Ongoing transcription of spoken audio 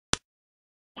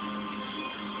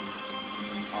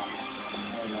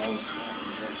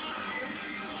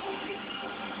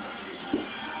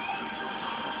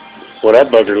Well,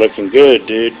 that bugger looking good,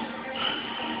 dude.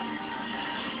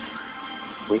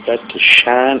 We got to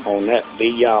shine on that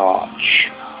biatch.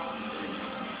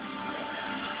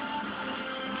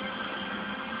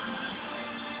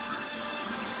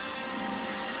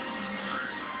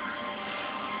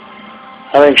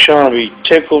 I think Sean will be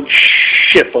tickled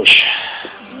shitless.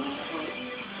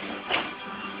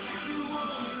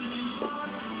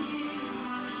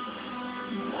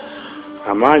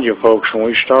 Now, mind you, folks, when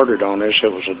we started on this,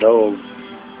 it was a dull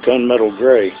gunmetal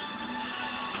gray.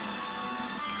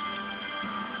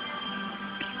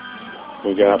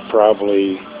 We got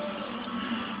probably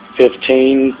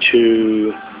 15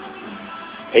 to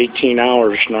 18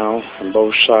 hours now on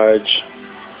both sides.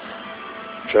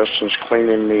 Justin's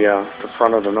cleaning the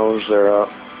front of the nose there up,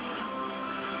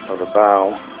 or the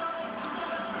bow.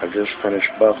 I just finished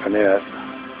buffing it,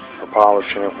 or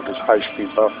polishing it with this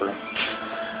high-speed buffer.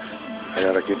 I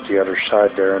gotta get the other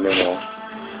side there, and then we'll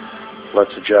let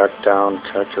the jack down,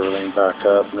 connect everything back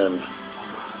up, and then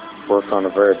work on the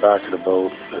very back of the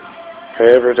boat. But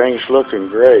everything's looking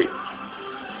great.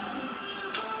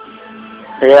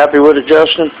 Are you happy with it,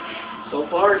 Justin? So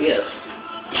far, yes.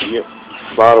 Yep.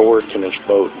 A lot of work in this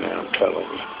boat, man, I'm telling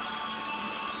you.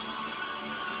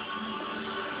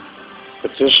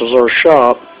 But this is our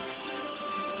shop.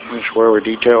 This is where we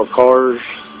detail cars,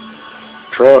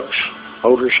 trucks,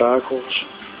 motorcycles,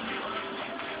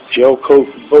 gel coat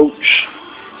boats.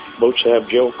 Boats have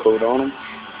gel coat on them.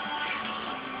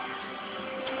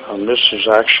 This is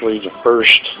actually the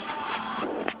first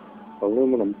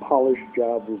aluminum polish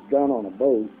job we've done on a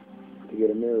boat to get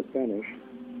a mirror finish.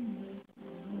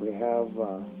 We have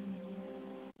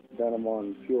done them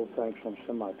on fuel tanks on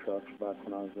semi-trucks back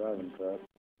when I was driving trucks.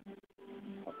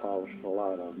 I polished a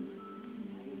lot of them.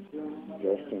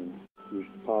 Justin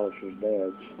used to polish his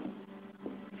dad's,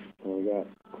 and we got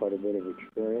quite a bit of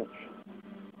experience.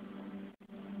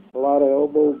 A lot of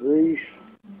elbow grease,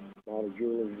 a lot of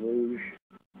jeweler's rouge,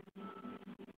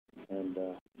 and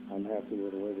I'm happy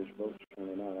with the way this boat's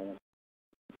turning out. I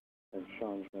think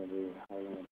Sean's going to be highly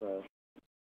impressed.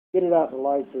 Get it out in the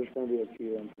light, there's going to be a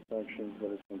few imperfections,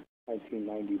 but it's a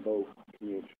 1990 boat, what can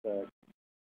you expect?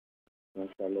 And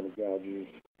it's got little gouges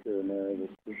here and there that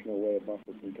there's no way a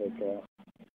bumper can take out.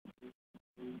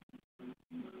 And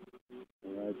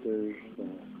right there's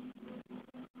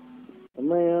the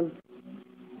man.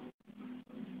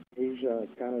 He's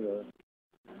kind of the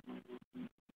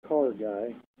car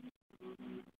guy.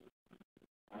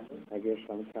 I guess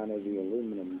I'm kind of the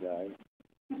aluminum guy.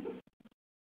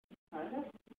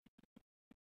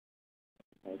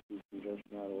 I think you just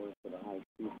know how to work with a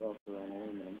high-speed buffer on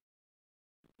aluminum.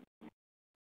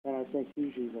 And I think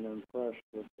he's even impressed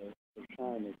with the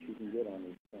shine that you can get on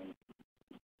these things.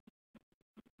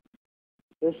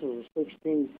 This is a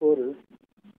 16-footer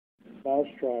bass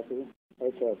tracker.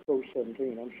 That's a Pro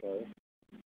 17, I'm sorry,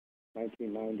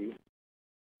 1990.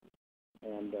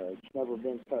 And it's never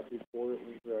been cut before. It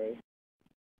was gray.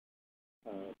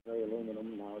 Gray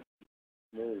aluminum, now it's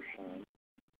mirror shine.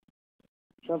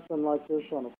 Something like this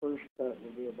on a first cut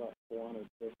would be about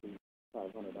 $450,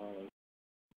 $500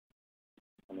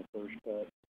 on the first cut.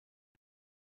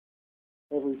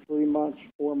 Every 3 months,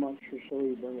 4 months or so,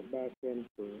 you bring it back in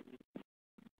to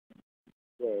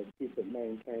keep it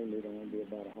maintained. It'll only be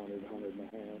about 100,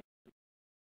 150,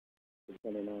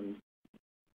 depending on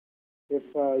if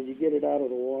you get it out of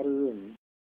the water and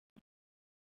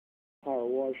power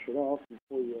wash it off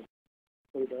before you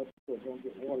put it up so it don't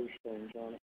get water stains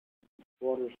on it.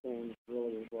 Water stains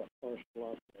really is what costs a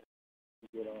lot to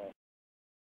get off.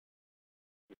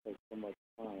 It takes so much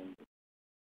time.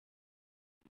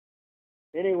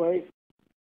 Anyway,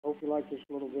 hope you like this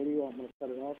little video. I'm going to cut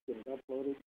it off, get it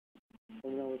uploaded.